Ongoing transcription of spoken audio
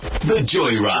The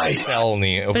Joyride. Tel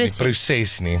nie, of die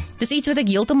proses nie. Dis iets wat ek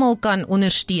heeltemal kan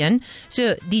ondersteun.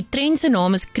 So, die trend se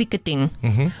naam is cricketing,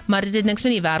 maar dit het niks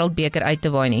met die wêreldbeker uit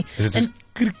te waai nie. Is dit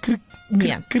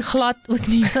Nee, glad ook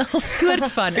nie wel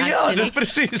soort van. Ja, dis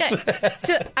presies.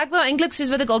 So, ek wou eintlik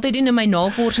soos wat ek altyd doen in my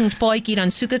navorsingspaadjie,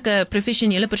 dan soek ek 'n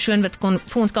professionele persoon wat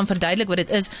vir ons kan verduidelik wat dit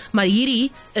is, maar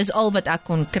hierdie is al wat ek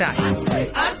kon kry.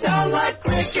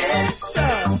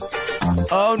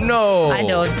 Oh no. I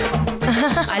don't.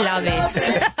 I love it.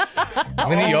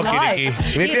 Nee, ja, Krieket.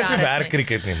 Jy weet nie so werk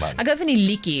Krieket nie, man. Ek hou van die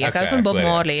liedjie, ek hou van Bob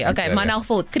Marley. Okay, maar in elk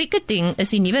geval, cricketing is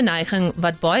die nuwe neiging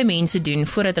wat baie mense doen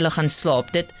voordat hulle gaan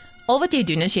slaap. Al wat jy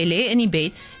doen is jy lê in die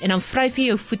bed en dan vryf jy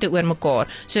jou voete oor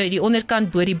mekaar. So die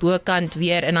onderkant bo die bokant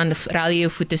weer en dan rel jy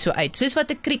jou voete so uit. Soos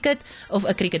wat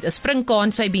 'n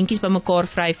springkaan sy beentjies bymekaar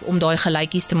vryf om daai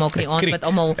gelykies te maak in die aand wat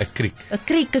almal 'n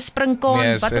kriek, 'n springkaan,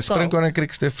 nee, wat ook al. 'n springkaan en kriek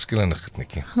is verskillende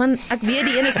goednetjie. Man, ek weet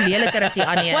die een is leliker as die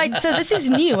ander. Wait, so this is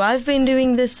new. I've been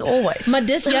doing this always. Maar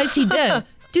dis juist die ding.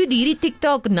 Toe hierdie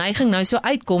TikTok neiging nou so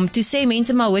uitkom, toe sê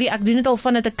mense maar hoorie, ek doen dit al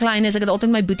vandat ek klein is, ek het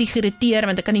altyd my boetie geriteer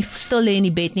want ek kan nie stil lê in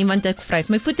die bed nie want ek vryf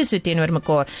my voete so teenoor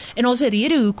mekaar. En ons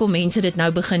rede hoekom mense dit nou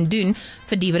begin doen,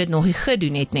 vir die wat dit nog nie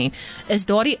gedoen het nie, is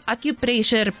daardie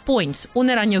acupressure points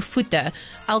onder aan jou voete.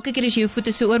 Elke keer as jy jou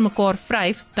voete so oor mekaar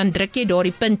vryf, dan druk jy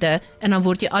daardie punte en dan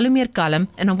word jy al hoe meer kalm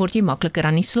en dan word jy makliker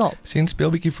aan die slaap. Sien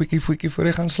speel bietjie voetjie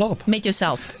voor jy gaan slaap. Met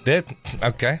jouself. Dit,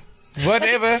 okay.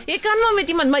 Whatever. Jy kan wel met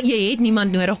iemand, maar jy het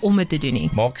niemand nodig om dit te doen nie.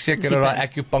 Maak seker dat daai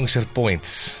acupuncture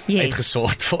points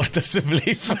uitgesort word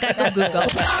asseblief. Kyk op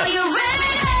Google.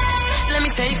 Let me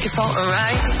take you for a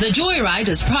ride. The Joyride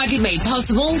is proudly made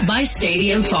possible by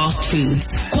Stadium Fast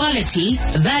Foods. Quality,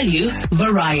 value,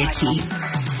 variety.